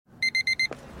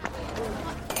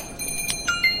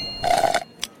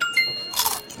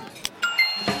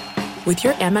With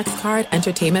your Amex card,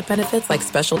 entertainment benefits like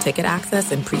special ticket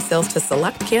access and pre-sales to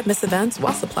select can't-miss events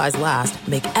while supplies last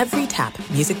make every tap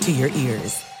music to your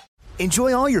ears.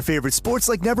 Enjoy all your favorite sports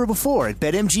like never before at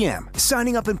BetMGM.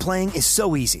 Signing up and playing is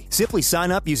so easy. Simply sign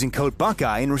up using code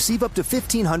Buckeye and receive up to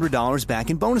 $1,500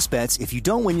 back in bonus bets if you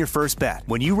don't win your first bet.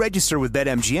 When you register with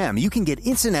BetMGM, you can get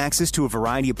instant access to a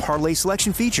variety of parlay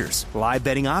selection features, live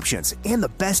betting options, and the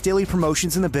best daily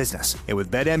promotions in the business. And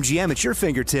with BetMGM at your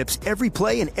fingertips, every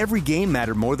play and every game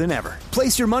matter more than ever.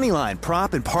 Place your moneyline,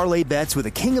 prop, and parlay bets with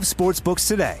the king of sportsbooks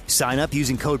today. Sign up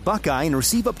using code Buckeye and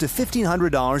receive up to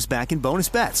 $1,500 back in bonus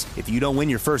bets if you don't win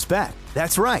your first bet.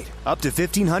 That's right, up to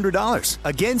 $1,500.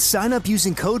 Again, sign up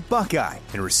using code Buckeye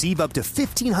and receive up to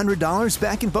 $1,500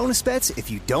 back in bonus bets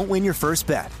if you don't win your first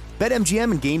bet.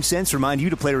 BetMGM and GameSense remind you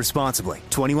to play responsibly.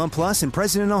 21 plus and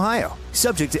present in Ohio.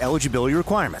 Subject to eligibility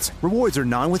requirements. Rewards are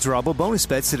non-withdrawable bonus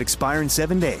bets that expire in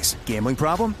 7 days. Gambling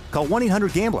problem? Call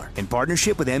 1-800-GAMBLER in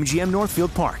partnership with MGM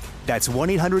Northfield Park. That's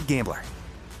 1-800-GAMBLER.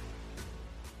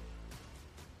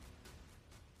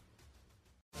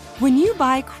 When you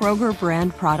buy Kroger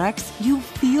brand products, you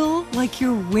feel like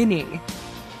you're winning.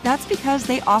 That's because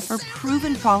they offer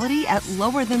proven quality at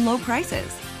lower than low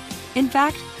prices. In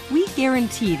fact, we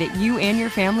guarantee that you and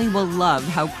your family will love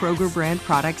how Kroger brand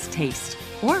products taste,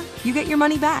 or you get your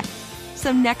money back.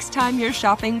 So next time you're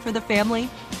shopping for the family,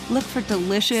 look for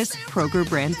delicious Kroger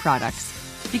brand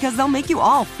products, because they'll make you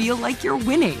all feel like you're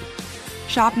winning.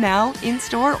 Shop now,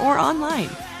 in-store, or online.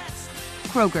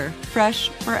 Kroger, fresh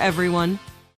for everyone.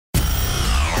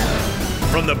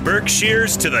 From the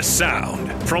Berkshires to the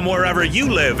Sound, from wherever you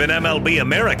live in MLB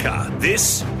America,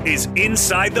 this is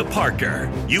Inside the Parker.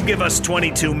 You give us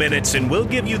 22 minutes and we'll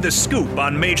give you the scoop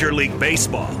on Major League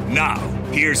Baseball. Now,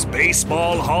 here's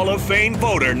Baseball Hall of Fame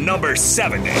voter number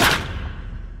 70,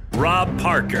 Rob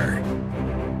Parker.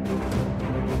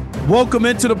 Welcome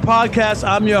into the podcast.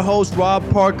 I'm your host, Rob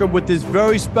Parker, with this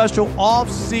very special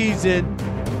off-season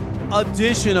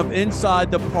edition of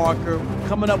Inside the Parker.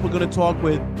 Coming up, we're going to talk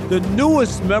with the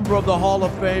newest member of the Hall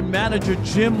of Fame, manager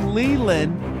Jim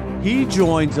Leyland. He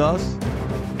joins us.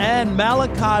 And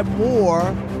Malachi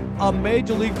Moore, a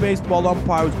Major League Baseball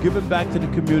umpire who's giving back to the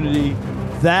community.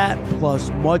 That plus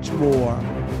much more.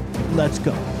 Let's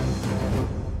go.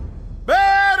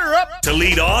 Batter up! To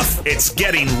lead off, it's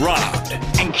Getting Robbed.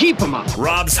 And keep them up.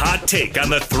 Rob's hot take on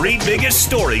the 3 biggest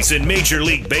stories in Major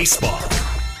League Baseball.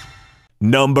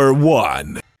 Number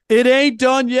 1. It ain't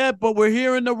done yet, but we're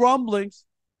hearing the rumblings.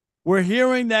 We're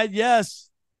hearing that, yes,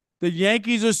 the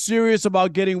Yankees are serious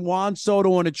about getting Juan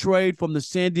Soto on a trade from the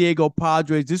San Diego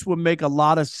Padres. This would make a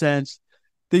lot of sense.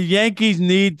 The Yankees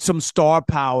need some star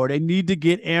power. They need to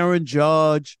get Aaron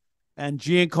Judge and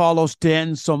Giancarlo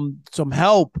Stanton some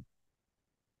help.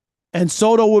 And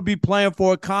Soto would be playing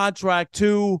for a contract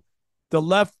too.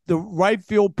 The right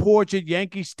field porch at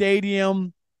Yankee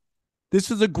Stadium. This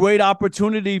is a great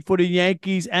opportunity for the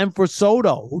Yankees and for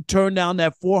Soto, who turned down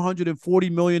that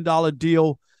 $440 million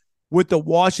deal with the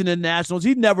Washington Nationals.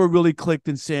 He never really clicked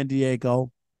in San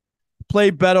Diego.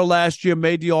 Played better last year,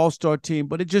 made the All-Star team,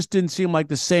 but it just didn't seem like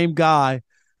the same guy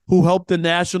who helped the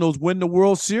Nationals win the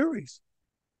World Series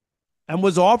and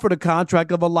was offered a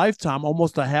contract of a lifetime,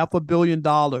 almost $500 million.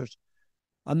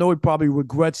 I know he probably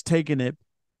regrets taking it,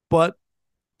 but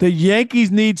the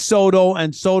Yankees need Soto,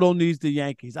 and Soto needs the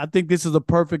Yankees. I think this is a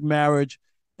perfect marriage,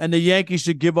 and the Yankees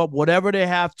should give up whatever they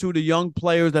have to the young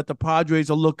players that the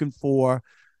Padres are looking for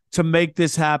to make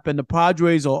this happen. The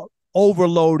Padres are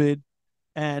overloaded,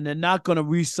 and they're not going to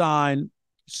re-sign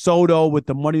Soto with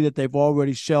the money that they've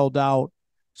already shelled out.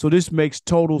 So this makes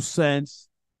total sense.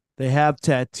 They have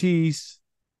Tatis,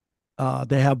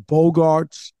 they have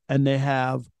Bogarts, and they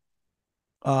have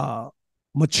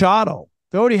Machado.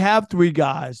 They already have 3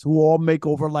 guys who all make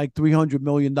over like $300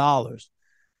 million.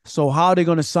 So how are they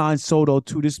going to sign Soto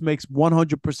too? This makes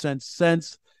 100%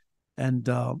 sense, and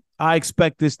I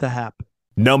expect this to happen.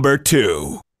 Number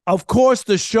 2. Of course,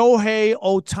 the Shohei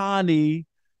Ohtani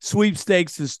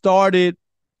sweepstakes has started.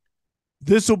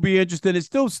 This will be interesting. It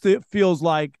still feels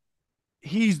like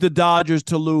he's the Dodgers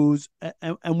to lose,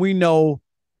 and we know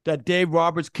that Dave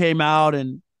Roberts came out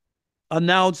and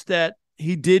announced that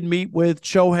he did meet with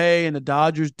Shohei, and the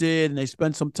Dodgers did, and they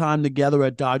spent some time together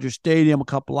at Dodger Stadium, a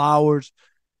couple hours.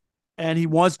 And he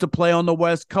wants to play on the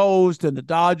West Coast, and the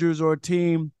Dodgers are a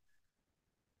team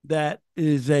that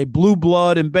is a blue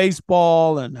blood in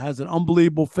baseball and has an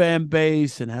unbelievable fan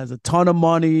base and has a ton of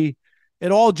money.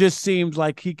 It all just seems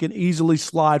like he can easily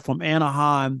slide from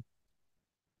Anaheim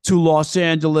to Los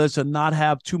Angeles and not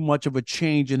have too much of a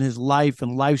change in his life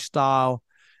and lifestyle,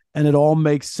 and it all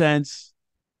makes sense.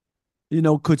 You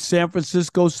know, could San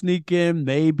Francisco sneak in?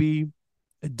 Maybe.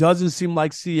 It doesn't seem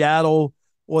like Seattle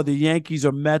or the Yankees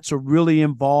or Mets are really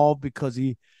involved because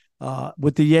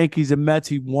with the Yankees and Mets,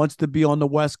 he wants to be on the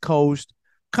West Coast.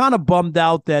 Kind of bummed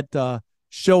out that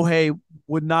Shohei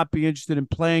would not be interested in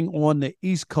playing on the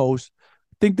East Coast.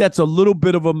 I think that's a little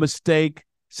bit of a mistake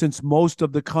since most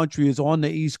of the country is on the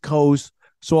East Coast.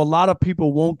 So a lot of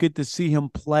people won't get to see him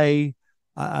play.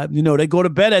 They go to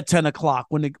bed at 10 o'clock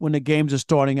when the games are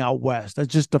starting out west.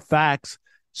 That's just the facts.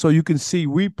 So you can see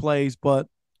replays, but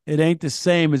it ain't the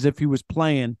same as if he was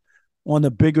playing on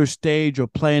the bigger stage or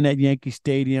playing at Yankee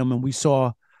Stadium. And we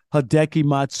saw Hideki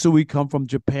Matsui come from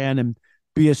Japan and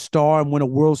be a star and win a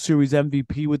World Series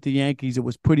MVP with the Yankees. It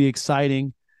was pretty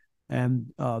exciting.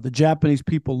 And the Japanese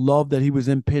people loved that he was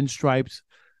in pinstripes.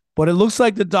 But it looks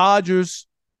like the Dodgers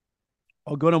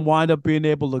are going to wind up being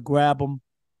able to grab him.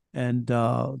 And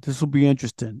this will be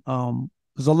interesting.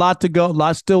 There's a lot to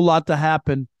go, still a lot to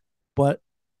happen. But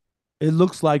it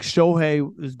looks like Shohei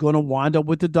is going to wind up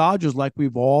with the Dodgers like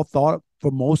we've all thought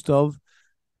for most of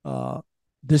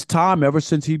this time, ever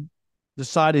since he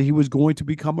decided he was going to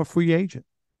become a free agent.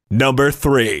 Number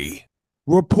 3.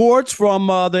 Reports from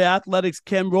the Athletics'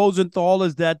 Ken Rosenthal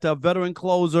is that veteran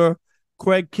closer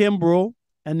Craig Kimbrell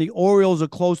and the Orioles are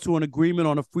close to an agreement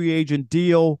on a free agent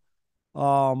deal.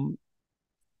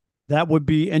 That would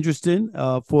be interesting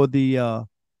for the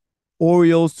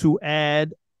Orioles to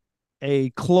add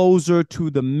a closer to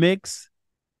the mix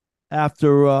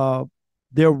after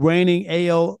their reigning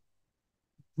AL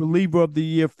reliever of the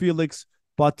year, Felix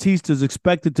Bautista, is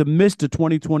expected to miss the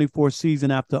 2024 season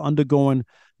after undergoing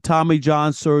Tommy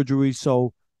John surgery.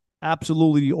 So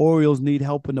absolutely the Orioles need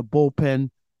help in the bullpen.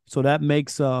 So that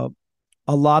makes a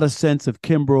lot of sense if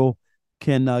Kimbrell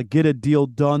can get a deal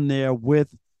done there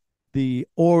with the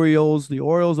Orioles. The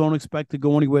Orioles don't expect to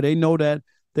go anywhere. They know that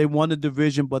they won the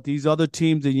division, but these other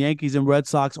teams, the Yankees and Red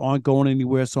Sox, aren't going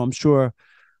anywhere. So I'm sure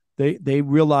they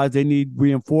realize they need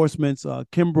reinforcements.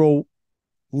 Kimbrell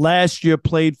last year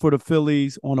played for the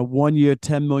Phillies on a 1-year,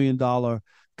 $10 million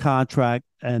contract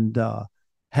and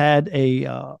had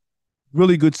a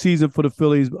really good season for the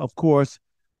Phillies, of course.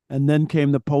 And then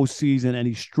came the postseason, and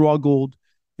he struggled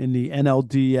in the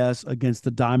NLDS against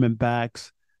the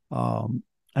Diamondbacks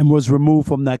and was removed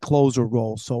from that closer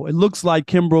role. So it looks like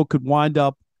Kimbrell could wind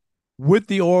up with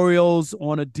the Orioles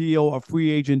on a deal, a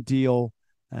free agent deal,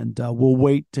 and we'll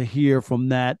wait to hear from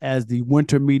that as the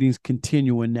winter meetings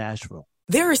continue in Nashville.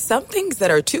 There are some things that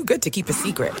are too good to keep a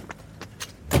secret.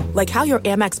 Like how your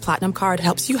Amex Platinum card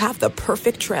helps you have the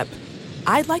perfect trip.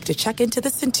 I'd like to check into the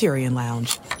Centurion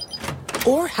Lounge.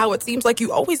 Or how it seems like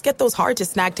you always get those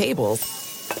hard-to-snag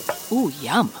tables. Ooh,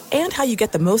 yum. And how you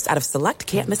get the most out of select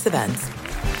can't-miss events.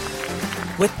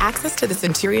 With access to the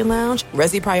Centurion Lounge,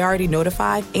 Resi Priority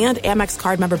Notified, and Amex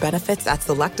card member benefits at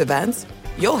select events,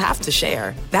 you'll have to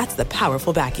share. That's the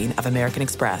powerful backing of American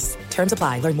Express. Terms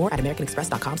apply. Learn more at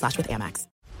americanexpress.com/withAmex.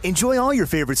 Enjoy all your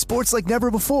favorite sports like never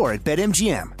before at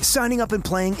BetMGM. Signing up and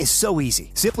playing is so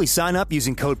easy. Simply sign up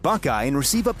using code Buckeye and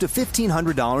receive up to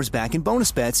 $1,500 back in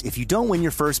bonus bets if you don't win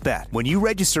your first bet. When you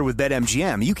register with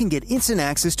BetMGM, you can get instant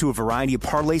access to a variety of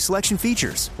parlay selection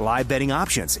features, live betting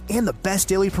options, and the best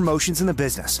daily promotions in the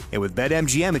business. And with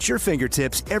BetMGM at your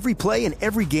fingertips, every play and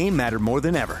every game matter more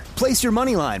than ever. Place your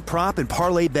moneyline, prop, and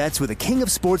parlay bets with the king of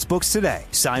sportsbooks today.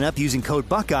 Sign up using code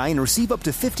Buckeye and receive up to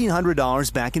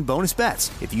 $1,500 back in bonus bets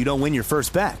if you don't win your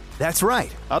first bet. That's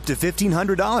right, up to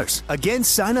 $1,500. Again,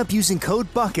 sign up using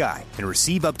code Buckeye and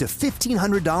receive up to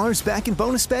 $1,500 back in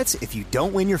bonus bets if you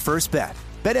don't win your first bet.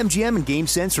 BetMGM and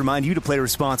GameSense remind you to play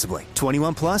responsibly.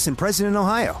 21 plus and present in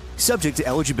Ohio. Subject to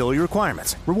eligibility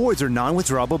requirements. Rewards are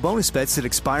non-withdrawable bonus bets that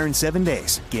expire in 7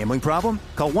 days. Gambling problem?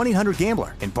 Call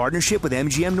 1-800-GAMBLER in partnership with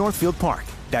MGM Northfield Park.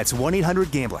 That's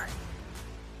 1-800-GAMBLER.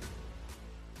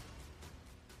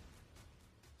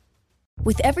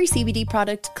 With every CBD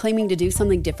product claiming to do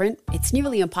something different, it's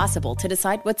nearly impossible to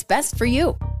decide what's best for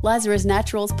you. Lazarus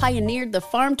Naturals pioneered the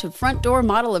farm-to-front-door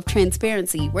model of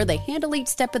transparency, where they handle each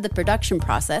step of the production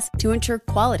process to ensure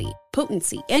quality,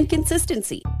 potency, and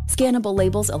consistency. Scannable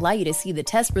labels allow you to see the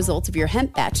test results of your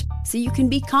hemp batch, so you can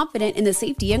be confident in the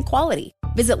safety and quality.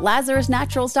 Visit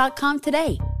LazarusNaturals.com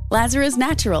today. Lazarus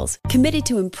Naturals, committed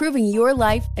to improving your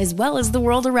life as well as the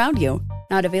world around you.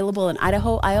 Not available in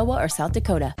Idaho, Iowa, or South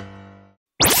Dakota.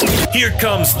 Here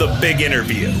comes the big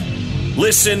interview.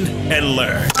 Listen and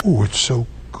learn. Oh, it's so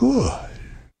good.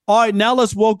 All right, now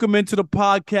let's welcome into the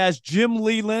podcast Jim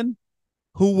Leyland,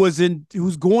 who's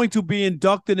going to be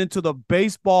inducted into the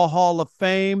Baseball Hall of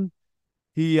Fame.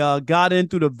 He got in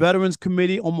through the Veterans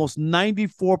Committee, almost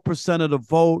 94% of the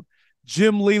vote.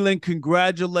 Jim Leyland,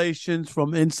 congratulations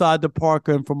from Inside the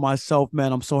Parker and from myself,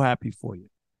 man. I'm so happy for you.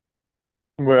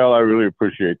 Well, I really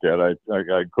appreciate that.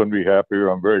 I couldn't be happier.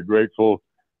 I'm very grateful.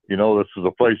 This is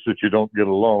a place that you don't get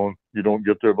alone. You don't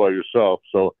get there by yourself.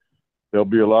 So there'll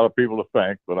be a lot of people to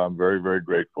thank, but I'm very, very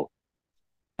grateful.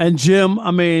 And Jim,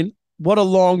 I mean, what a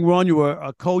long run. You were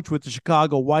a coach with the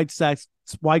Chicago White Sox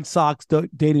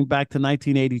dating back to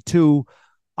 1982.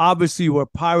 Obviously, you were a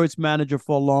Pirates manager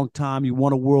for a long time. You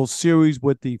won a World Series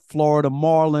with the Florida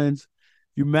Marlins.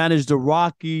 You managed the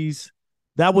Rockies.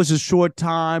 That was a short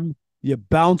time. You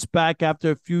bounce back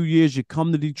after a few years. You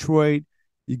come to Detroit.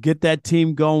 You get that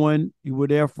team going. You were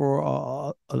there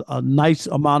for a nice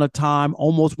amount of time,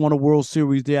 almost won a World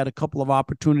Series. They had a couple of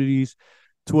opportunities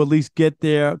to at least get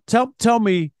there. Tell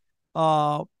me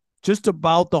just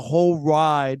about the whole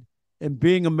ride and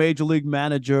being a major league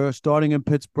manager, starting in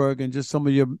Pittsburgh, and just some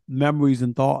of your memories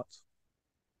and thoughts.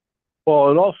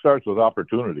 Well, it all starts with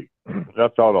opportunity.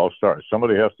 That's how it all starts.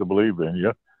 Somebody has to believe in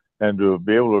you. And to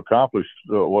be able to accomplish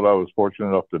what I was fortunate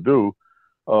enough to do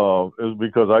is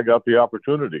because I got the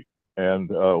opportunity. And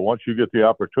once you get the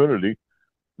opportunity,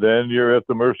 then you're at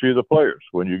the mercy of the players.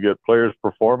 When you get players'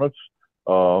 performance,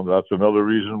 that's another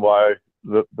reason why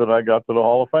that I got to the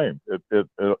Hall of Fame.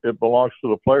 It belongs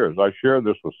to the players. I share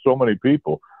this with so many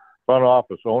people: front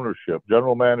office, ownership,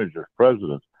 general managers,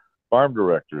 presidents, farm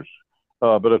directors.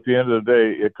 But at the end of the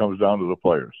day, it comes down to the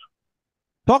players.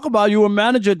 Talk about you were a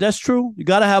manager. That's true. You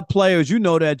got to have players. You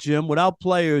know that, Jim. Without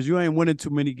players, you ain't winning too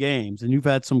many games. And you've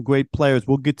had some great players.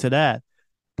 We'll get to that.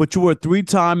 But you were a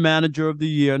three-time manager of the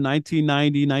year,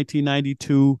 1990,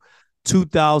 1992,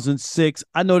 2006.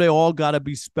 I know they all got to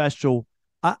be special.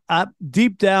 I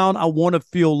deep down, I want to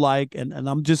feel like, and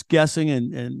I'm just guessing,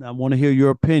 and I want to hear your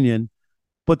opinion,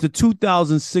 but the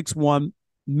 2006 one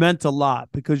meant a lot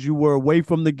because you were away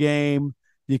from the game.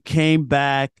 You came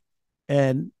back,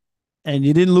 and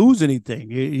you didn't lose anything.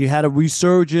 You had a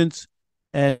resurgence,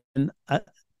 and I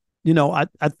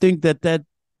think that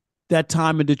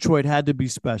time in Detroit had to be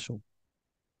special.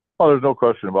 Oh, there's no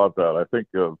question about that. I think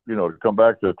to come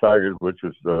back to the Tigers, which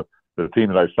is the team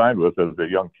that I signed with as a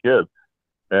young kid,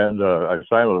 and I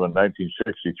signed with them in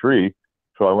 1963.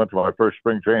 So I went to my first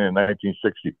spring training in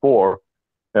 1964.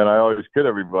 And I always kid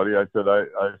everybody. I said I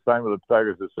signed with the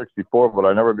Tigers at 64, but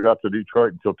I never got to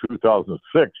Detroit until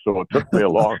 2006. So it took me a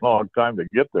long, long time to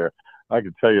get there. I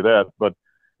can tell you that. But,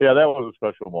 yeah, that was a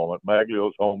special moment.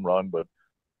 Maglio's home run, but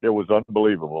it was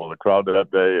unbelievable. The crowd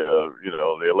that day,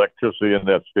 the electricity in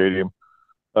that stadium,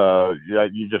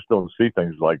 you just don't see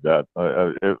things like that.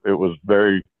 It was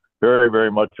very, very,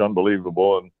 very much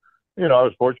unbelievable. And, I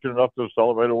was fortunate enough to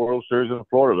celebrate a World Series in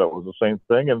Florida. That was the same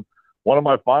thing. And one of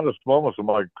my fondest moments of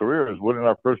my career is winning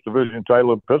our first division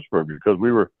title in Pittsburgh because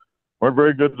we weren't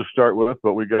very good to start with,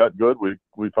 but we got good.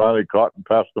 We finally caught and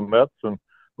passed the Mets, and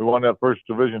we won that first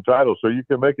division title. So you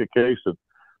can make a case that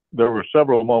there were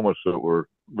several moments that were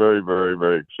very, very,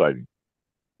 very exciting.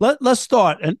 Let's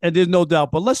start, and there's no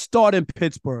doubt, but let's start in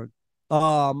Pittsburgh.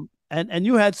 And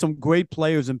you had some great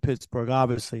players in Pittsburgh,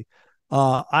 obviously.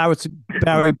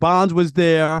 Barry Bonds was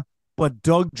there, but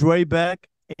Doug Drabeck,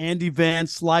 Andy Van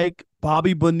Slyke,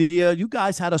 Bobby Bonilla, you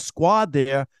guys had a squad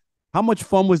there. How much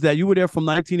fun was that? You were there from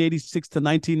 1986 to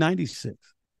 1996.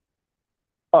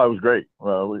 Oh, it was great.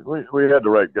 We had the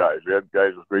right guys. We had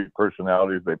guys with great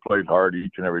personalities. They played hard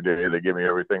each and every day. They gave me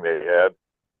everything they had.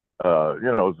 It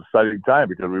was an exciting time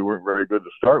because we weren't very good to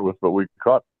start with, but we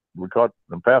caught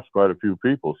and passed quite a few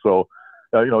people. So,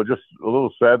 just a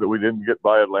little sad that we didn't get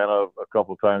by Atlanta a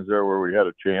couple of times there where we had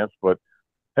a chance, but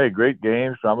hey, great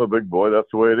games. I'm a big boy. That's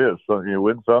the way it is. So you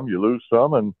win some, you lose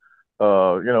some, and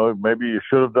maybe you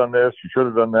should have done this, you should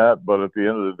have done that, but at the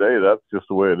end of the day, that's just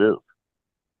the way it is.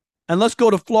 And let's go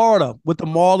to Florida with the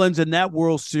Marlins in that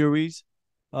World Series.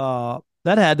 That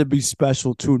had to be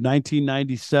special too.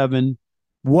 1997.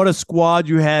 What a squad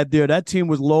you had there. That team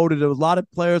was loaded. There was a lot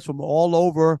of players from all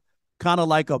over, kind of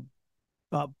like a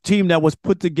team that was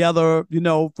put together,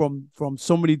 from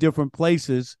so many different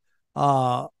places.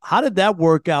 How did that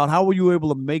work out? How were you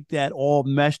able to make that all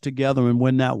mesh together and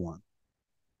win that one?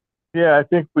 Yeah, I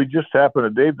think we just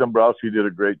happened to – Dave Dombrowski did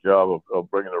a great job of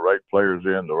bringing the right players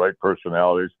in, the right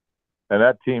personalities, and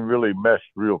that team really meshed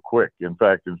real quick. In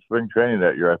fact, in spring training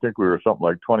that year, I think we were something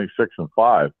like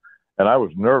 26-5, and I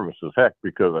was nervous as heck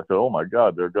because I said, oh, my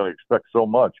God, they're going to expect so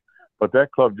much. But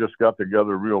that club just got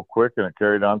together real quick, and it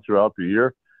carried on throughout the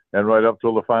year and right up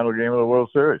till the final game of the World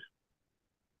Series.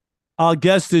 Our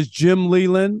guest is Jim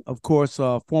Leyland, of course,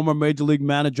 former Major League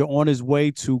manager on his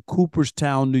way to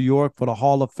Cooperstown, New York for the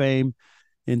Hall of Fame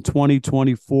in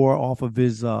 2024 off of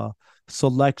his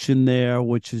selection there,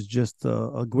 which is just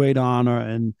a great honor.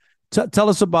 And tell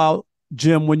us about,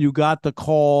 Jim, when you got the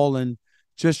call and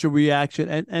just your reaction.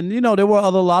 And there were a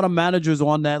lot of managers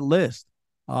on that list.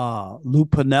 Lou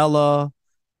Piniella,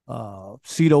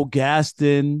 Cito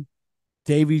Gaston,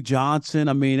 Davey Johnson.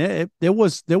 I mean, there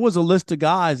was a list of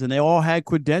guys, and they all had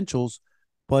credentials.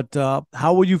 But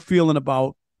how were you feeling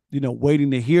about,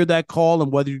 waiting to hear that call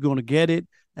and whether you're going to get it,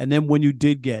 and then when you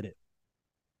did get it?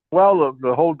 Well,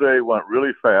 the whole day went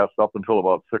really fast up until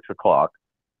about 6 o'clock,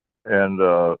 and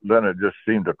then it just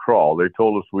seemed to crawl. They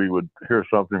told us we would hear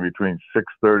something between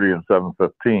 6:30 and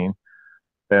 7:15,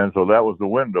 and so that was the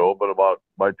window. But about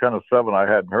by 10 of 7, I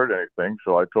hadn't heard anything,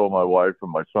 so I told my wife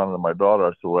and my son and my daughter,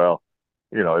 I said, well,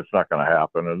 it's not going to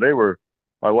happen. And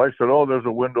my wife said, oh, there's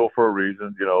a window for a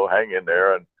reason, hang in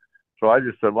there. And so I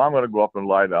just said, well, I'm going to go up and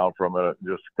lie down for a minute and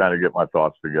just kind of get my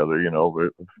thoughts together,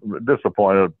 but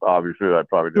disappointed, obviously, that I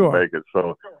probably didn't make it.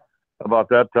 So about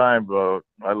that time,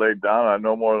 I laid down. I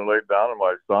no more than laid down, and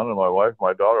my son and my wife,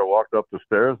 my daughter walked up the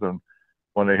stairs, and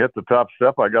when they hit the top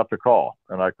step, I got the call,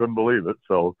 and I couldn't believe it.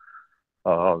 So,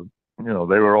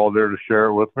 they were all there to share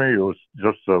it with me. It was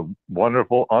just a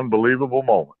wonderful, unbelievable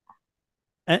moment.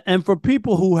 And for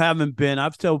people who haven't been,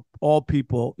 I've told all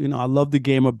people, I love the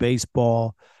game of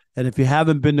baseball. And if you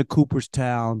haven't been to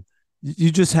Cooperstown,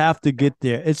 you just have to get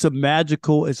there. It's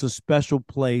it's a special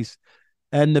place.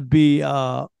 And to be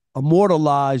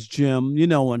immortalized, Jim,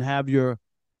 and have your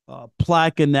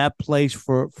plaque in that place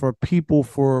for people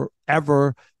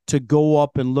forever to go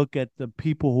up and look at the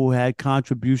people who had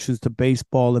contributions to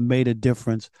baseball and made a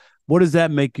difference. What does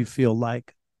that make you feel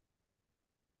like?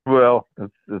 Well,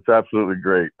 it's absolutely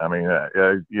great. I mean,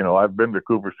 I've been to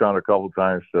Cooperstown a couple of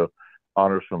times to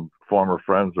honor some former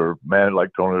friends or like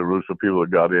Tony La Russa, people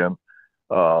that got in.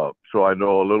 So I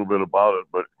know a little bit about it,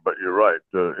 but you're right.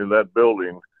 In that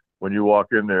building, when you walk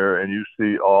in there and you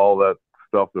see all that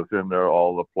stuff that's in there,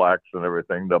 all the plaques and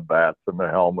everything, the bats and the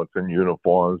helmets and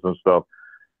uniforms and stuff,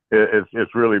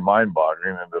 it's really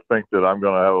mind-boggling. And to think that I'm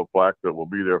going to have a plaque that will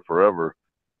be there forever,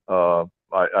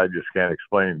 I just can't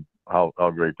explain how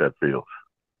great that feels.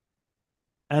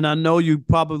 And I know your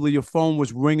phone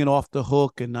was ringing off the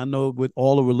hook, and I know with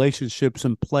all the relationships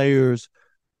and players,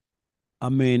 I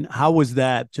mean, how was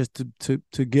that just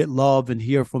to get love and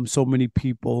hear from so many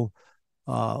people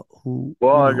who?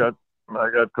 Well, I got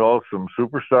calls from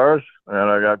superstars, and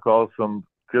I got calls from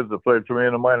kids that played for me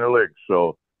in the minor leagues.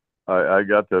 So I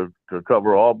got to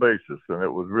cover all bases, and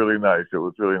it was really nice.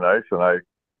 And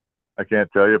I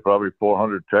can't tell you probably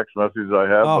 400 text messages I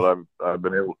have, but I've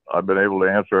been able to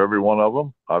answer every one of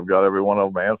them. I've got every one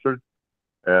of them answered,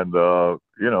 and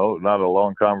not a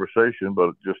long conversation,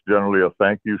 but just generally a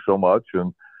thank you so much.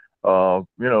 And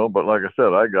but like I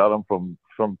said, I got them from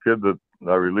some kid that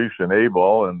I released in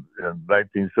A-ball in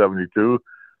 1972,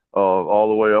 all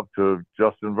the way up to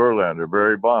Justin Verlander,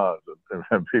 Barry Bonds,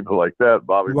 and people like that,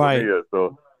 Bobby Bonilla.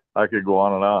 So I could go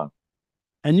on and on.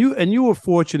 And you were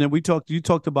fortunate. You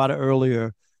talked about it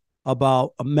earlier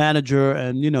about a manager,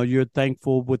 and you're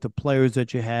thankful with the players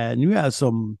that you had, and you had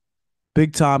some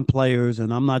big time players.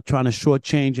 And I'm not trying to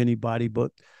shortchange anybody,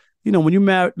 but when you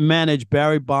manage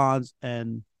Barry Bonds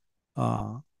and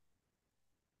a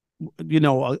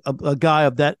guy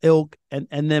of that ilk,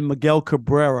 and then Miguel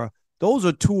Cabrera, those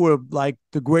are two of like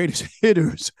the greatest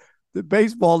hitters that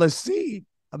baseball has seen.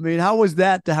 I mean, how was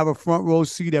that to have a front row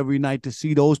seat every night to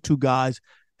see those two guys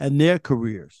and their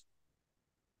careers?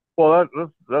 Well,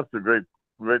 that's the great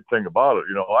thing about it.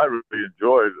 I really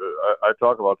enjoyed. I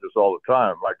talk about this all the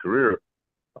time. My career,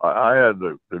 I had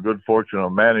the good fortune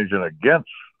of managing against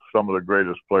some of the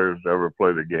greatest players to ever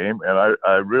play the game, and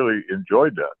I really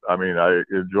enjoyed that. I mean, I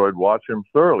enjoyed watching them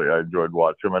thoroughly. I enjoyed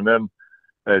watching them, and then,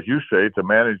 as you say, to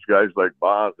manage guys like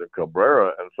Bonds and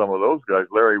Cabrera and some of those guys,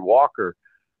 Larry Walker.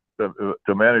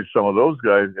 To manage some of those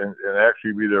guys and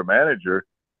actually be their manager,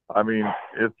 I mean,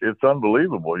 it's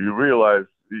unbelievable. You realize,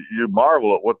 you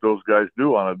marvel at what those guys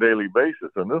do on a daily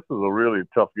basis, and this is a really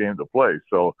tough game to play.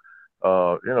 So,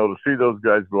 to see those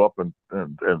guys go up and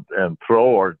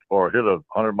throw or hit a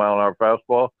 100-mile-an-hour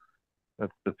fastball,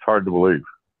 it's hard to believe.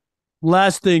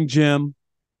 Last thing, Jim,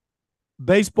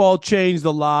 baseball changed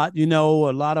a lot. A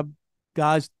lot of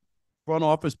guys, front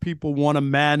office people want to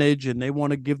manage, and they want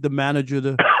to give the manager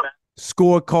the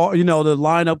scorecard, the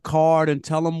lineup card, and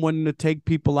tell them when to take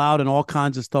people out and all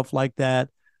kinds of stuff like that.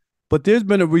 But there's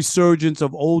been a resurgence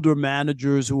of older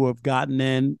managers who have gotten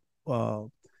in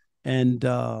and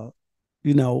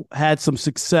had some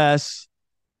success.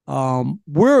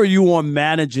 Where are you on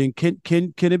managing? Can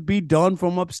it be done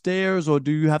from upstairs, or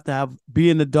do you have to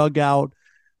be in the dugout?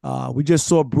 We just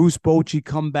saw Bruce Bochy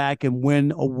come back and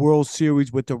win a World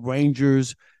Series with the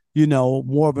Rangers.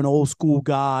 More of an old school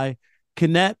guy.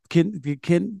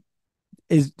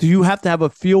 do you have to have a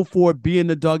feel for it, be in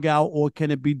the dugout, or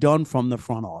can it be done from the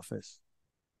front office?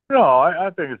 No, I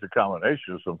think it's a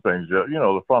combination of some things.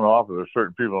 The front office, there's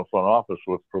certain people in the front office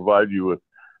will provide you with,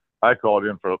 I call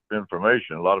it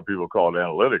information. A lot of people call it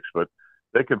analytics, but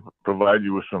they can provide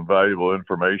you with some valuable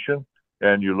information,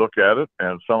 and you look at it,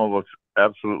 and some of it's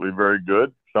absolutely very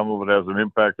good. Some of it has an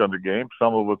impact on the game.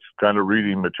 Some of it's kind of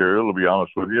reading material, to be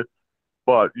honest with you.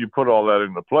 But you put all that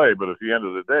into play. But at the end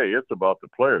of the day, it's about the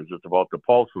players. It's about the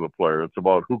pulse of the player. It's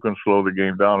about who can slow the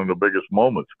game down in the biggest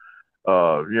moments.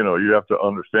 You have to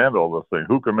understand all those things.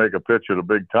 Who can make a pitch at a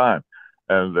big time?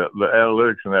 And the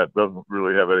analytics and that doesn't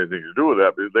really have anything to do with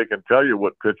that. They can tell you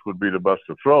what pitch would be the best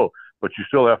to throw, but you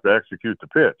still have to execute the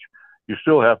pitch. You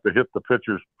still have to hit the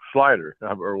pitcher's slider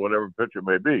or whatever pitch it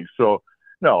may be. So,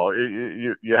 no,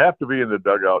 you have to be in the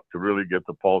dugout to really get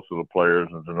the pulse of the players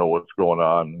and to know what's going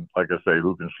on. Like I say,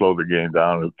 who can slow the game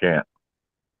down, who can't.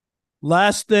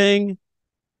 Last thing,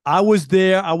 I was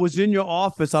there. I was in your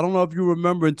office. I don't know if you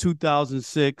remember in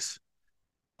 2006,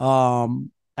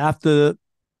 after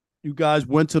you guys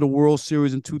went to the World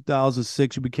Series in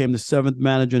 2006, you became the 7th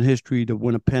manager in history to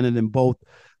win a pennant in both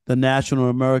the National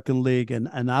and American League.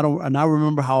 And I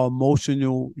remember how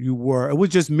emotional you were. It was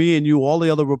just me and you. All the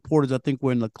other reporters, I think,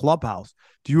 were in the clubhouse.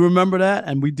 Do you remember that?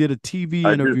 And we did a TV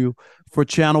interview for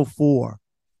Channel 4.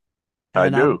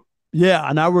 And I do.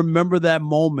 And I remember that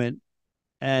moment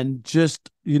and just,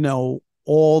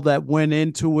 all that went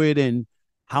into it and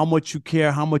how much you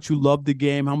care, how much you love the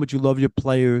game, how much you love your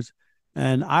players.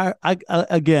 And I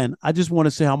just want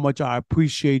to say how much I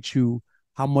appreciate you,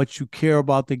 how much you care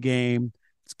about the game.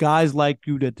 It's guys like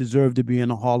you that deserve to be in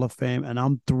the Hall of Fame, and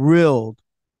I'm thrilled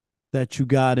that you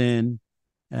got in,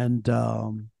 and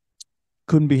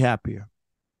couldn't be happier.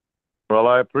 Well,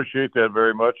 I appreciate that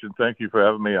very much, and thank you for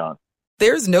having me on.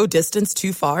 There's no distance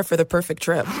too far for the perfect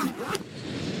trip.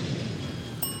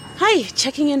 Hi,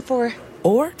 checking in for...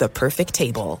 Or the perfect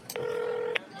table.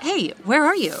 Hey, where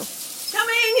are you?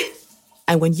 Coming!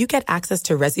 And when you get access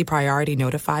to Resi Priority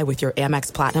Notify with your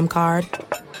Amex Platinum card...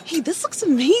 Hey, this looks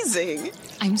amazing.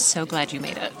 I'm so glad you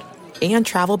made it. And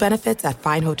travel benefits at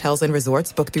fine hotels and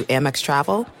resorts booked through Amex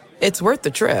Travel, it's worth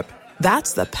the trip.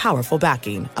 That's the powerful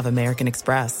backing of American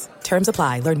Express. Terms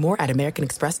apply. Learn more at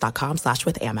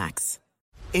americanexpress.com/withAmex.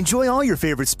 Enjoy all your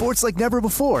favorite sports like never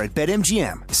before at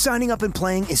BetMGM. Signing up and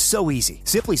playing is so easy.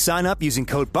 Simply sign up using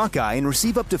code Buckeye and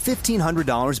receive up to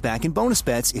 $1,500 back in bonus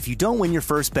bets if you don't win your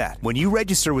first bet. When you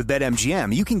register with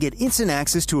BetMGM, you can get instant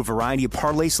access to a variety of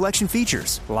parlay selection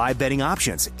features, live betting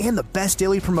options, and the best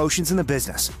daily promotions in the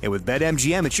business. And with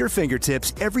BetMGM at your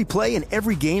fingertips, every play and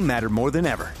every game matter more than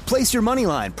ever. Place your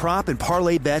moneyline, prop, and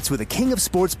parlay bets with the king of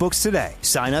sportsbooks today.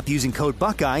 Sign up using code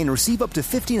Buckeye and receive up to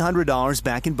 $1,500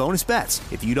 back in bonus bets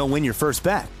if you don't win your first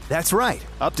bet. That's right,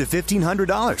 up to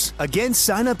 $1,500. Again,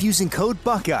 sign up using code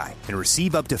Buckeye and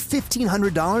receive up to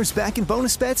 $1,500 back in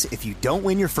bonus bets if you don't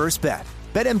win your first bet.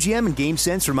 BetMGM and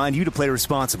GameSense remind you to play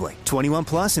responsibly. 21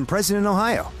 plus and present in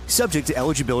Ohio. Subject to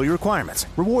eligibility requirements.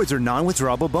 Rewards are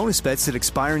non-withdrawable bonus bets that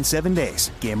expire in 7 days.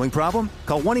 Gambling problem?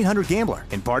 Call 1-800-GAMBLER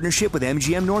in partnership with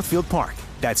MGM Northfield Park.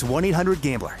 That's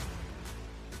 1-800-GAMBLER.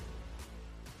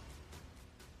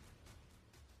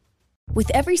 With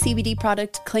every CBD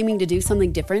product claiming to do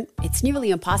something different, it's nearly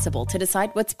impossible to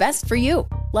decide what's best for you.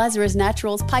 Lazarus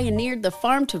Naturals pioneered the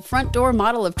farm-to-front-door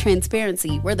model of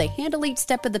transparency, where they handle each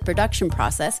step of the production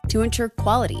process to ensure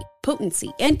quality,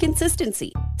 potency, and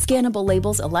consistency. Scannable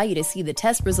labels allow you to see the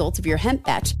test results of your hemp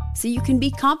batch, so you can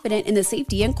be confident in the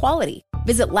safety and quality.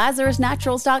 Visit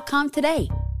LazarusNaturals.com today.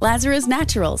 Lazarus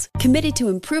Naturals, committed to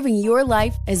improving your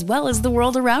life as well as the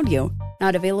world around you.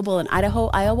 Not available in Idaho,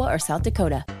 Iowa, or South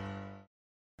Dakota.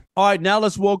 All right, now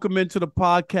let's welcome into the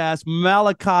podcast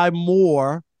Malachi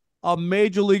Moore, a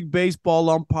Major League Baseball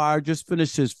umpire, just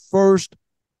finished his first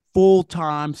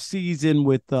full-time season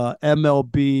with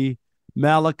MLB.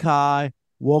 Malachi,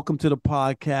 welcome to the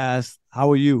podcast. How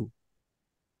are you?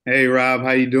 Hey, Rob.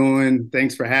 How you doing?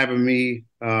 Thanks for having me.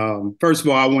 First of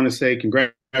all, I want to say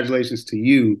congratulations to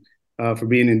you for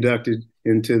being inducted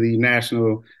into the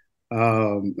National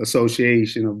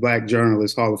Association of Black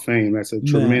Journalists Hall of Fame. That's a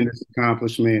tremendous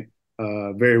accomplishment.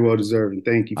 Very well deserved. And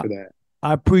thank you for that.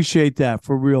 I appreciate that,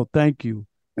 for real. Thank you.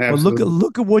 Absolutely. But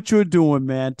look at what you're doing,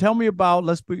 man. Tell me about,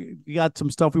 we got some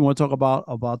stuff we want to talk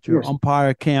about your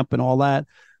umpire camp and all that.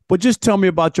 But just tell me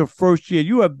about your first year.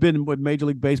 You have been with Major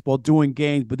League Baseball doing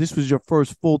games, but this was your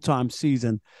first full-time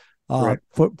season for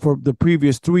the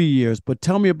previous 3 years. But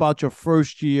tell me about your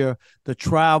first year, the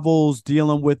travels,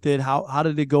 dealing with it. How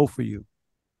did it go for you?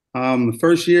 The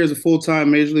first year as a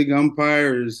full-time Major League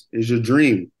umpire is your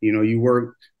dream. You know, you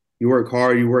work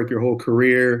hard, you work your whole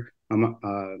career.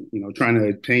 I'm trying to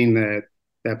attain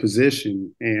that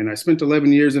position. And I spent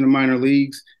 11 years in the minor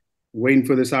leagues waiting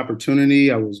for this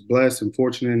opportunity. I was blessed and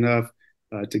fortunate enough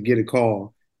to get a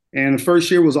call. And the first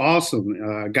year was awesome.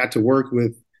 I got to work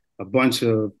with a bunch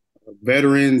of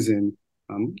veterans and,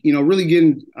 really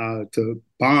getting to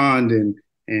bond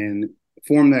and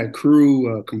form that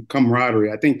crew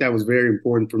camaraderie. I think that was very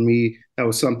important for me. That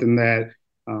was something that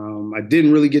I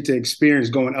didn't really get to experience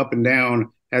going up and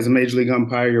down as a major league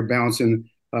umpire. You're bouncing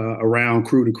around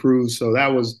crew to crew. So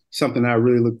that was something I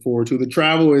really look forward to. The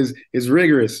travel is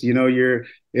rigorous. You're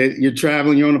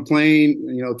traveling, you're on a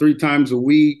plane, 3 times a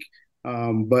week.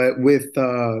 But with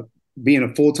being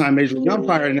a full-time major league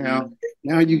umpire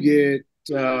now you get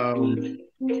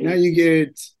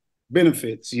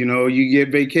benefits. You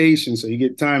get vacation, so you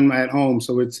get time at home.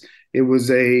 So it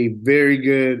was a very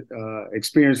good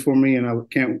experience for me, and I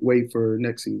can't wait for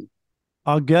next season.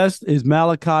 Our guest is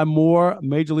Malachi Moore,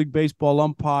 Major League Baseball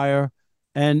umpire,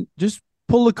 and just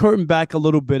pull the curtain back a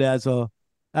little bit as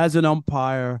an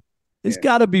umpire. It's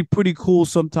got to be pretty cool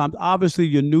sometimes. Obviously,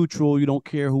 you're neutral. You don't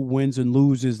care who wins and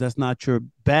loses. That's not your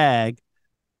bag.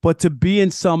 But to be in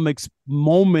some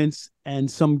moments and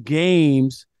some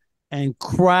games and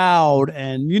crowd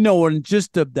and, and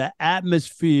just the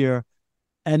atmosphere,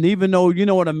 and even though, you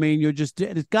know what I mean,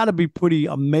 it's got to be pretty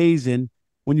amazing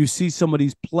when you see some of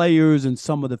these players and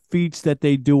some of the feats that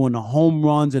they do and the home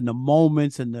runs and the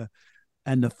moments and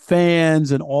the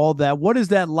fans and all that. What is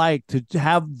that like to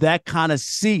have that kind of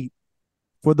seat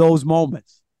for those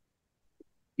moments?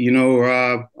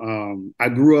 Rob, I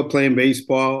grew up playing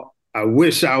baseball. I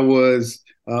wish I was,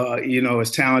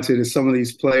 as talented as some of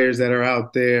these players that are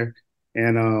out there.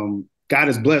 And God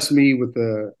has blessed me with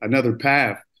another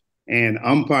path. And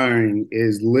umpiring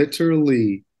is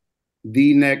literally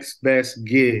the next best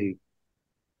gig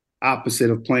opposite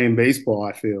of playing baseball,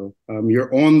 I feel.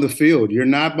 You're on the field. You're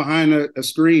not behind a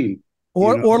screen.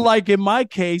 Or like in my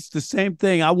case, the same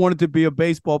thing. I wanted to be a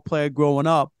baseball player growing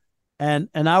up. And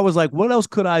I was like, what else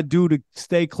could I do to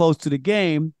stay close to the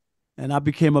game? And I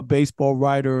became a baseball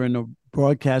writer and a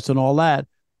broadcaster and all that.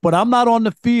 But I'm not on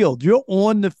the field. You're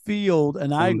on the field,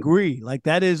 and I agree. Like,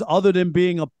 that is, other than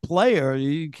being a player,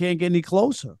 you can't get any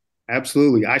closer.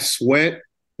 Absolutely. I sweat.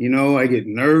 I get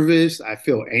nervous. I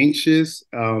feel anxious.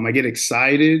 I get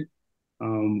excited.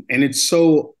 And it's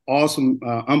so awesome.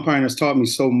 Umpiring has taught me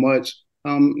so much,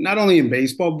 not only in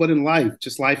baseball, but in life,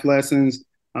 just life lessons,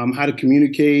 how to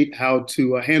communicate, how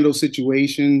to handle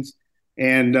situations,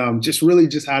 and just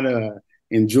how to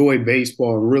enjoy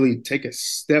baseball and really take a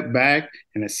step back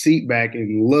and a seat back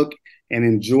and look and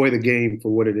enjoy the game for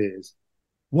what it is.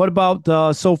 What about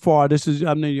so far?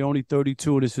 You're only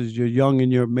 32. This is you're young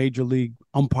in your major league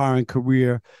umpiring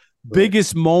career. Right.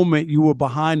 Biggest moment you were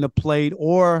behind the plate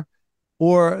or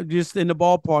just in the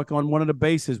ballpark on one of the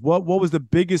bases. What was the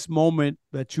biggest moment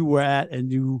that you were at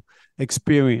and you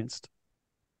experienced?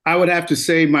 I would have to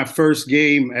say my first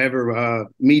game ever,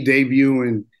 me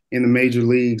debuting in the major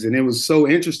leagues. And it was so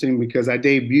interesting because I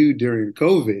debuted during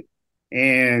COVID.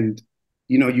 And,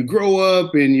 you grow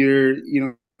up and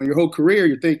your whole career,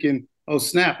 you're thinking, oh,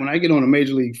 snap, when I get on a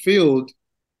major league field,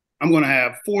 I'm going to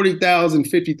have 40,000,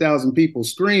 50,000 people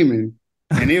screaming.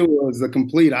 And it was the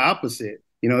complete opposite.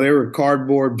 There were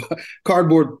cardboard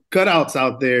cutouts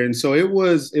out there. And so it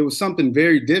was something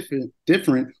very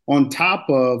different on top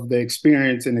of the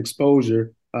experience and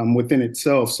exposure within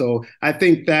itself. So I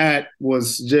think that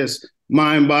was just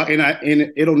mind-boggling,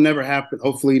 and it'll never happen.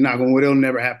 Hopefully, knock on wood, it'll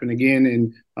never happen again.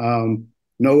 And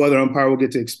no other umpire will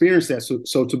get to experience that.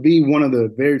 So to be one of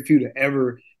the very few to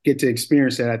ever get to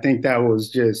experience that, I think that was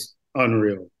just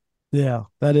unreal. Yeah,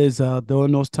 that is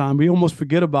during those times. We almost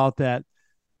forget about that.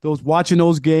 Watching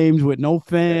those games with no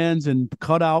fans and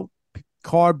cut out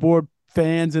cardboard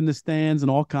fans in the stands and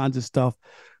all kinds of stuff.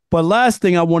 But last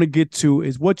thing I want to get to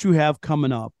is what you have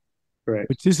coming up, right?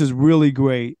 Which this is really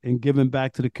great and giving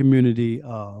back to the community.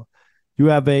 You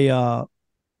have a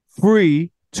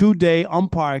free 2-day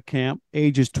umpire camp,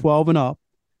 ages 12 and up,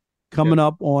 coming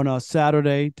up on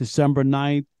Saturday, December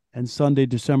 9th and Sunday,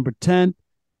 December 10th.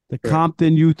 The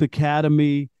Compton Youth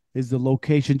Academy is the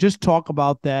location. Just talk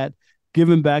about that,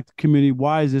 giving back to the community.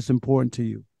 Why is this important to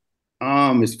you?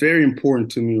 It's very important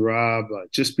to me, Rob,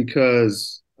 just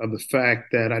because of the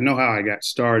fact that I know how I got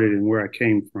started and where I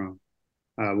came from.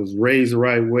 I was raised the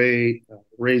right way,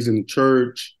 raised in the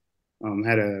church,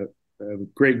 had a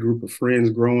great group of friends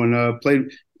growing up,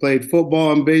 played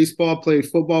football and baseball, played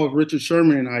football with Richard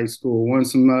Sherman in high school, won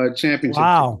some championships.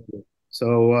 Wow.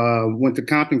 So went to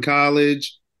Compton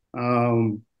College,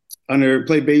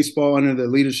 played baseball under the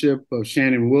leadership of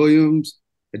Shannon Williams.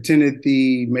 2 years ago, I went to Leyland, Michigan, and played football. So I was a attended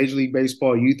the Major League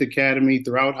Baseball Youth Academy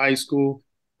throughout high school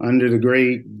under the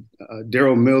great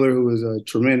Daryl Miller, who was a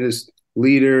tremendous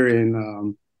leader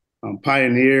and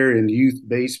pioneer in youth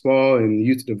baseball and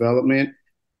youth development.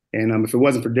 And if it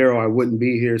wasn't for Daryl, I wouldn't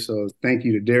be here. So thank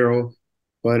you to Daryl.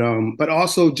 But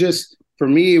also just for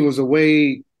me, it was a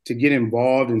way to get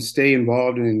involved and stay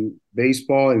involved in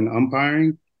baseball and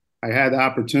umpiring. I had the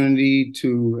opportunity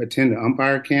to attend an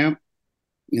umpire camp,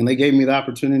 and they gave me the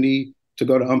opportunity to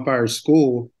go to umpire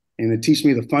school and to teach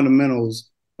me the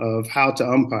fundamentals of how to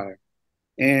umpire.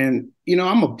 And,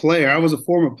 I'm a player. I was a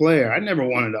former player. I never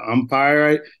wanted to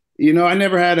umpire. I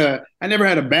never had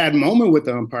a bad moment with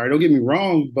the umpire. Don't get me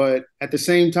wrong, but at the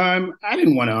same time, I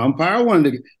didn't want to umpire. I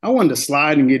wanted to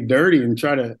slide and get dirty and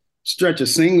try to stretch a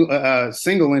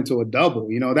single into a double.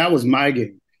 That was my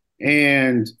game.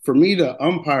 And for me to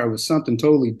umpire was something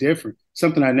totally different,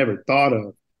 something I never thought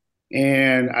of.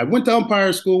 And I went to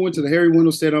umpire school, went to the Harry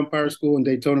Wendell State Umpire School in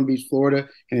Daytona Beach, Florida,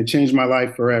 and it changed my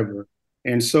life forever.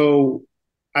 And so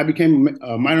I became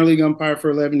a minor league umpire for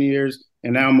 11 years,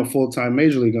 and now I'm a full-time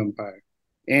major league umpire.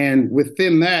 And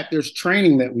within that, there's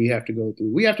training that we have to go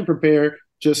through. We have to prepare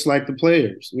just like the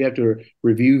players. We have to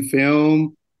review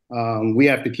film. We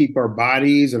have to keep our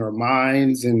bodies and our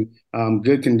minds in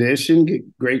good condition,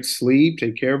 get great sleep,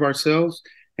 take care of ourselves.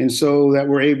 And so that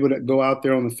we're able to go out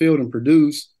there on the field and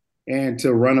produce and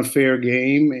to run a fair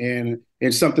game, and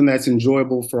it's something that's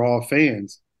enjoyable for all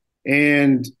fans.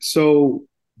 And so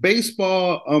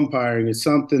baseball umpiring is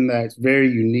something that's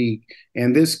very unique.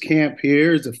 And this camp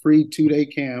here is a free 2-day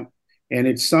camp, and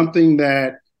it's something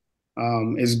that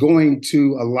is going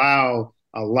to allow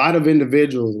a lot of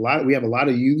individuals, we have a lot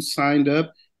of youth signed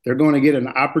up. They're going to get an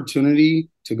opportunity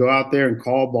to go out there and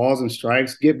call balls and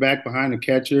strikes, get back behind the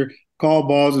catcher, call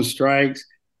balls and strikes,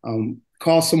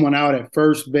 call someone out at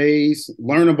first base,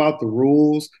 learn about the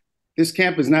rules. This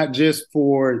camp is not just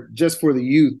for the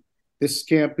youth. This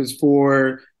camp is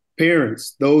for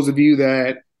parents, those of you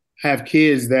that have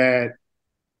kids that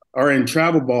are in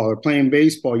travel ball or playing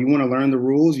baseball. You want to learn the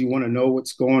rules. You want to know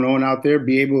what's going on out there,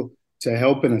 be able to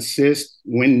help and assist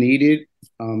when needed.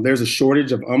 There's a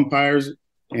shortage of umpires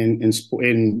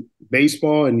in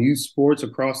baseball and youth sports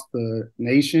across the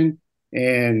nation.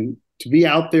 And to be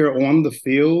out there on the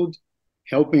field,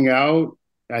 helping out,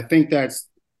 I think that's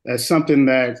something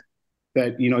that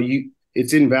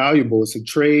it's invaluable. It's a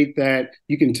trade that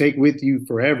you can take with you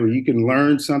forever. You can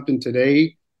learn something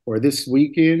today or this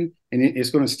weekend, and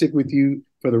it's going to stick with you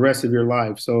for the rest of your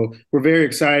life. So we're very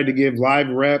excited to give live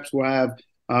reps. We'll have,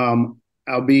 I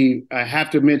have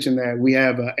to mention that we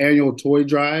have an annual toy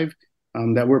drive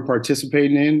that we're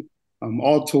participating in.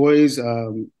 All toys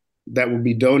that will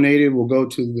be donated will go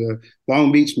to the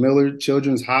Long Beach Miller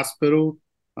Children's Hospital.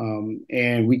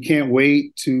 And we can't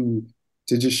wait to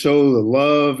just show the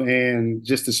love and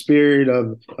just the spirit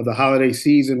of the holiday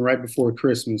season right before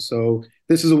Christmas. So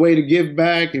this is a way to give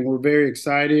back, and we're very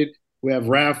excited. We have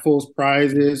raffles,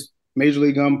 prizes, Major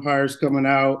League umpires coming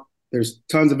out. There's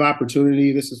tons of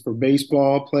opportunity. This is for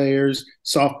baseball players,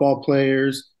 softball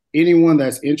players, anyone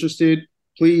that's interested.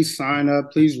 Please sign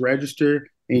up, please register,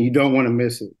 and you don't want to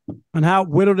miss it. And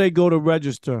where do they go to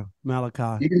register,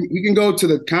 Malachi? You can go to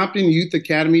the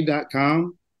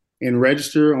ComptonYouthAcademy.com and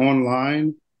register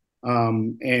online.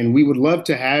 And we would love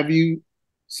to have you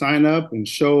sign up and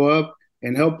show up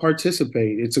and help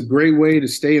participate. It's a great way to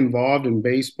stay involved in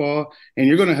baseball, and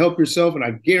you're going to help yourself, and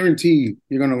I guarantee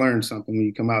you're going to learn something when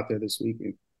you come out there this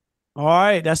weekend. All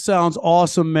right. That sounds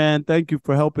awesome, man. Thank you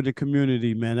for helping the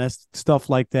community, man. That's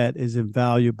stuff like that is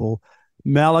invaluable.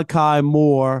 Malachi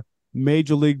Moore,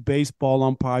 Major League Baseball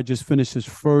umpire, just finished his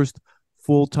first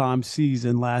full-time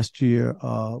season last year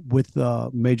with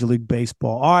Major League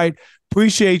Baseball. All right.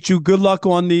 Appreciate you. Good luck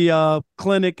on the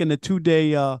clinic and the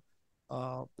 2-day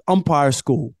umpire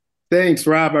school. Thanks,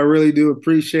 Rob. I really do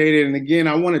appreciate it. And again,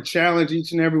 I want to challenge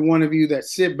each and every one of you that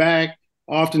sit back,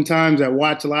 oftentimes that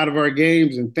watch a lot of our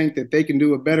games and think that they can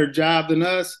do a better job than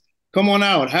us. Come on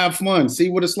out, have fun, see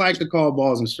what it's like to call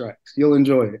balls and strikes. You'll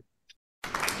enjoy it.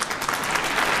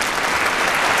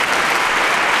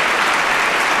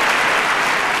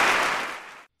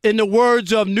 In the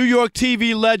words of New York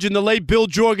TV legend, the late Bill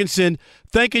Jorgensen,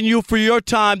 thanking you for your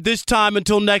time this time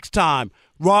until next time.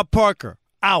 Rob Parker,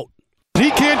 out. He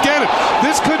can't get it.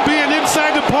 This could be an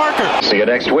inside to Parker. See you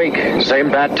next week. Same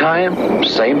bat time,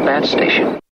 same bat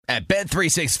station. At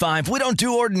Bet365, we don't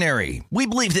do ordinary. We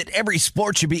believe that every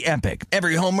sport should be epic.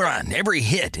 Every home run, every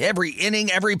hit, every inning,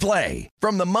 every play.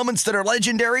 From the moments that are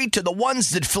legendary to the ones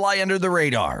that fly under the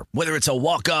radar. Whether it's a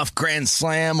walk-off grand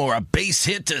slam or a base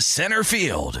hit to center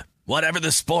field. Whatever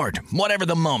the sport, whatever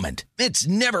the moment, it's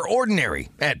never ordinary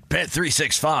at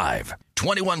Bet365.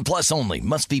 21 plus only.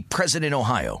 Must be present in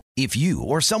Ohio. If you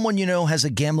or someone you know has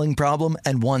a gambling problem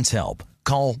and wants help,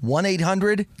 call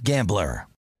 1-800-GAMBLER.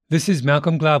 This is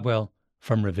Malcolm Gladwell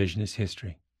from Revisionist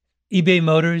History. eBay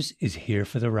Motors is here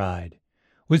for the ride.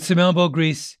 With some elbow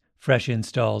grease, fresh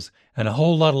installs, and a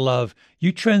whole lot of love,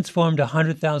 you transformed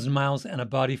 100,000 miles and a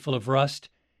body full of rust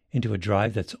into a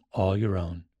drive that's all your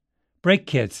own. Brake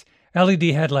kits, LED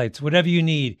headlights, whatever you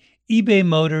need, eBay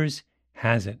Motors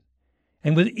has it.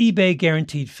 And with eBay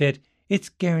Guaranteed Fit, it's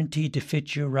guaranteed to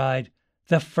fit your ride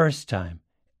the first time,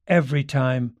 every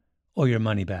time, or your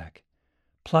money back.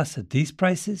 Plus, at these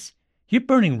prices, you're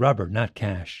burning rubber, not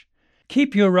cash.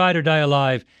 Keep your ride or die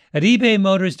alive at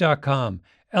ebaymotors.com.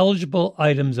 Eligible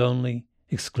items only.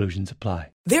 Exclusions apply.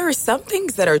 There are some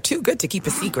things that are too good to keep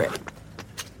a secret.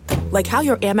 Like how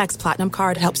your Amex Platinum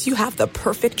card helps you have the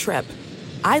perfect trip.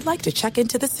 I'd like to check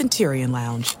into the Centurion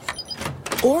Lounge.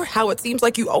 Or how it seems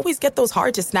like you always get those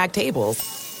hard-to-snag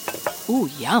tables. Ooh,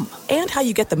 yum. And how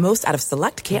you get the most out of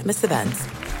select can't-miss events.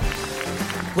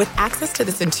 With access to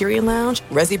the Centurion Lounge,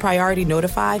 Resi Priority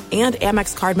Notified, and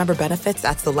Amex card member benefits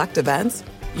at select events,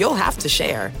 you'll have to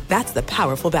share. That's the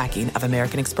powerful backing of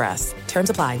American Express. Terms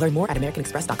apply. Learn more at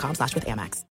americanexpress.com/withAmex.